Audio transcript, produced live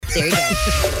There you go.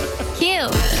 Cute.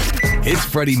 It's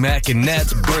Freddie Mac and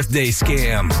Nat's birthday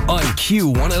scam on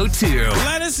Q102.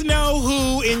 Let us know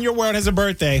who in your world has a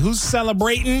birthday, who's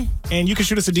celebrating, and you can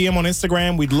shoot us a DM on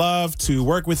Instagram. We'd love to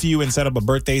work with you and set up a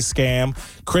birthday scam.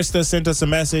 Krista sent us a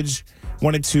message,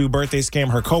 wanted to birthday scam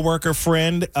her coworker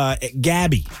friend,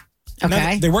 Gabby. Okay.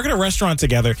 Now, they work at a restaurant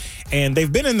together, and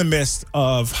they've been in the midst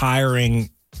of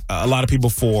hiring a lot of people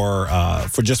for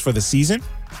the season.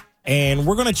 And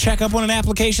we're going to check up on an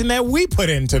application that we put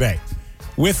in today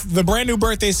with the brand new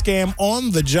birthday scam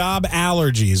on the job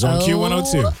Allergies on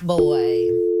Q102. Oh, boy.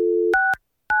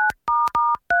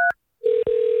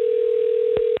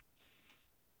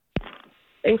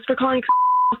 Thanks for calling.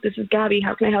 This is Gabby.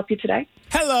 How can I help you today?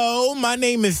 Hello, my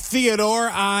name is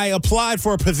Theodore. I applied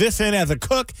for a position as a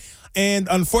cook and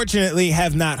unfortunately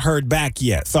have not heard back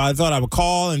yet. So I thought I would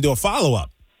call and do a follow-up.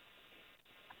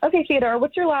 Okay, Theodore,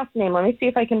 what's your last name? Let me see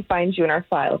if I can find you in our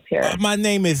files here. My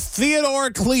name is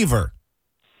Theodore Cleaver.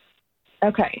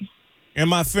 Okay. And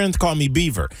my friends call me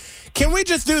Beaver. Can we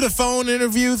just do the phone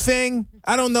interview thing?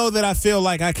 I don't know that I feel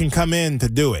like I can come in to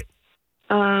do it.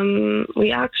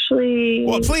 We actually...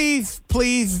 Well, please,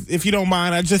 if you don't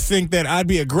mind, I just think that I'd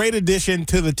be a great addition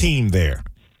to the team there.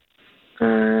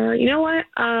 You know what?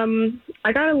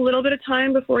 I got a little bit of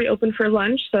time before we open for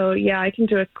lunch, so yeah, I can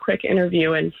do a quick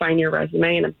interview and find your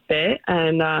resume in a bit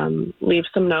and leave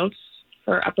some notes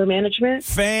for upper management.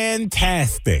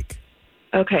 Fantastic.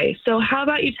 Okay, so how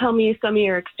about you tell me some of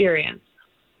your experience?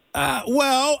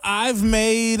 Well, I've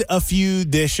made a few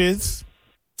dishes,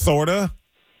 sorta.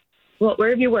 Well, where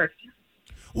have you worked?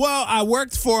 Well, I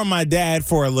worked for my dad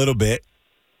for a little bit.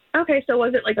 Okay, so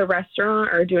was it like a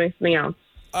restaurant or doing something else?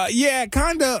 Yeah,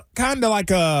 kind of like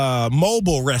a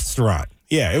mobile restaurant.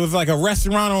 Yeah, it was like a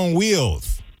restaurant on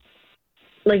wheels.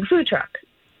 Like a food truck?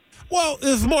 Well, it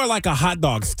was more like a hot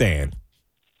dog stand.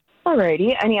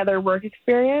 Alrighty. Any other work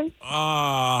experience?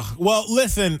 Well,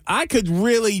 listen, I could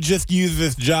really just use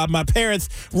this job. My parents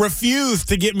refused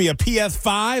to get me a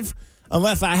PS5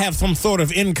 unless I have some sort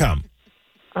of income.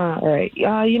 All right.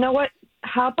 You know what?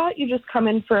 How about you just come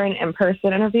in for an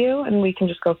in-person interview and we can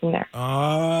just go from there?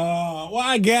 Well,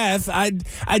 I guess. I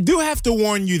do have to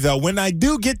warn you, though. When I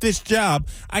do get this job,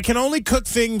 I can only cook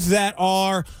things that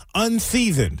are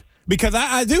unseasoned because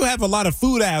I do have a lot of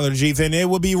food allergies, and it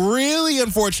would be really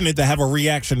unfortunate to have a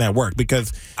reaction at work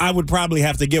because I would probably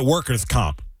have to get workers'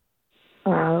 comp.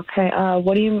 Okay.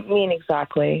 What do you mean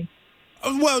exactly?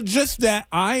 Well, just that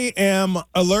I am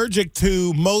allergic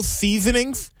to most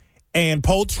seasonings and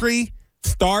poultry,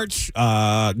 starch,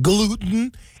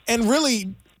 gluten, and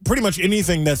really pretty much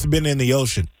anything that's been in the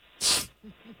ocean.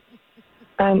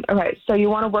 Okay, so you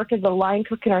want to work as a line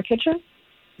cook in our kitchen?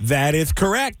 That is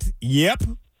correct. Yep.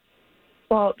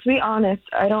 Well, to be honest,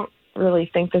 I don't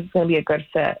really think this is going to be a good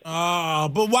fit.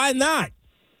 But why not?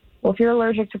 Well, if you're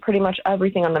allergic to pretty much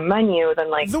everything on the menu,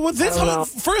 then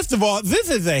First of all, this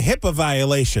is a HIPAA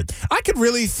violation. I could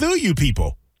really sue you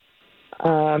people.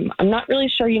 I'm not really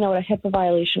sure you know what a HIPAA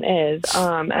violation is,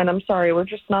 and I'm sorry, we're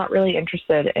just not really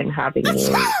interested in having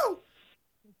you.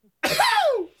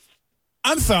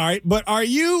 I'm sorry, but are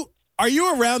you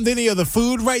around any of the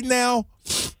food right now?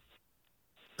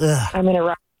 Ugh. I'm in a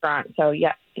restaurant, so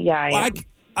yeah, I am.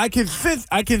 I can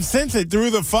sense it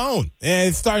through the phone, and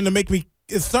it's starting to make me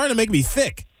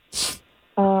sick.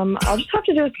 I'll just have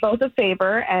to do us both a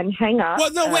favor and hang up.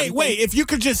 Well, no, wait. If you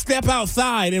could just step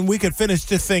outside and we could finish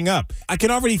this thing up. I can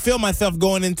already feel myself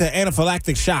going into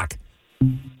anaphylactic shock.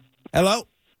 Hello?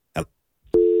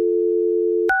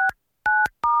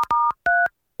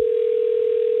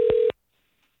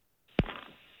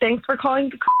 Thanks for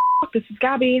calling. This is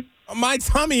Gabby. My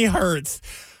tummy hurts.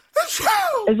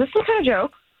 Is this some kind of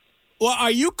joke? Well,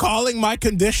 are you calling my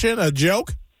condition a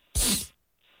joke?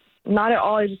 Not at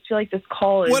all. I just feel like this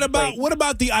call is. What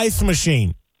about the ice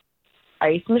machine?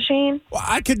 Ice machine? Well,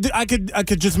 I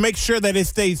could just make sure that it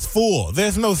stays full.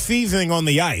 There's no seasoning on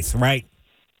the ice, right?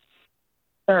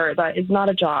 Sir, that is not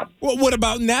a job. Well, what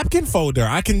about napkin folder?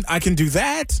 I can do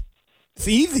that. It's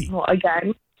easy. Well,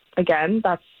 again,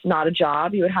 that's not a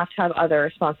job. You would have to have other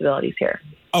responsibilities here.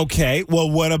 Okay. Well,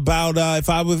 what about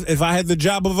if I had the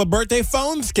job of a birthday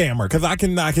phone scammer? Because I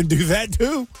can do that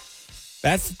too.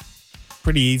 That's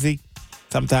pretty easy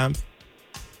sometimes.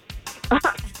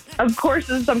 Of course,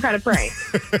 this is some kind of prank.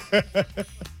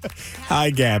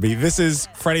 Hi, Gabby. This is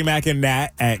Freddie Mac and Nat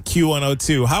at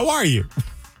Q102. How are you?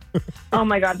 Oh,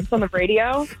 my God. It's on the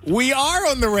radio? We are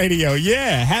on the radio,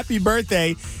 yeah. Happy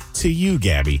birthday to you,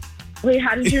 Gabby. Wait,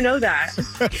 how did you know that?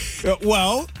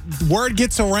 Well, word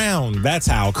gets around. That's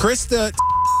how. Krista,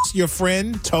 your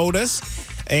friend, told us.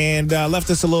 and left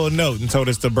us a little note and told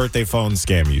us to birthday phone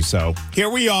scam you. So here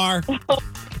we are.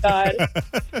 God.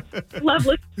 Love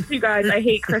listening to you guys. I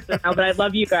hate Christmas now, but I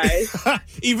love you guys.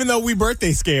 Even though we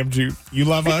birthday scammed you, you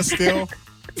love us still?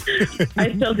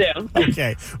 I still do.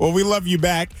 Okay. Well, we love you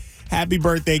back. Happy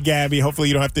birthday, Gabby. Hopefully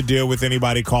you don't have to deal with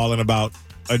anybody calling about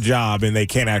a job and they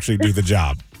can't actually do the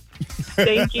job.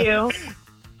 Thank you.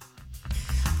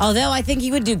 Although I think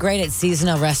you would do great at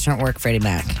seasonal restaurant work, Freddie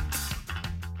Mac.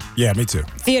 Yeah, me too.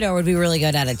 Theodore would be really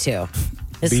good at it too.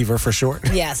 Beaver for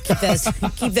short. Yes,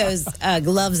 keep those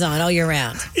gloves on all year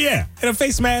round. Yeah, and a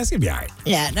face mask, it'd be all right.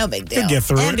 Yeah, no big deal. Could get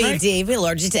through it, MBD, we're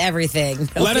allergic to everything.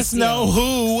 No Let big us know deal.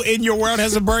 who in your world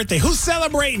has a birthday. Who's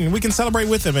celebrating? We can celebrate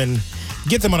with them and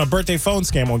get them on a birthday phone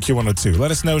scam on Q102.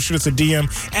 Let us know. Shoot us a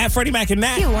DM at Freddie Mac and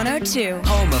Nat. Q102.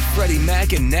 Home of Freddie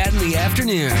Mac and Nat in the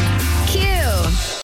afternoon. Q.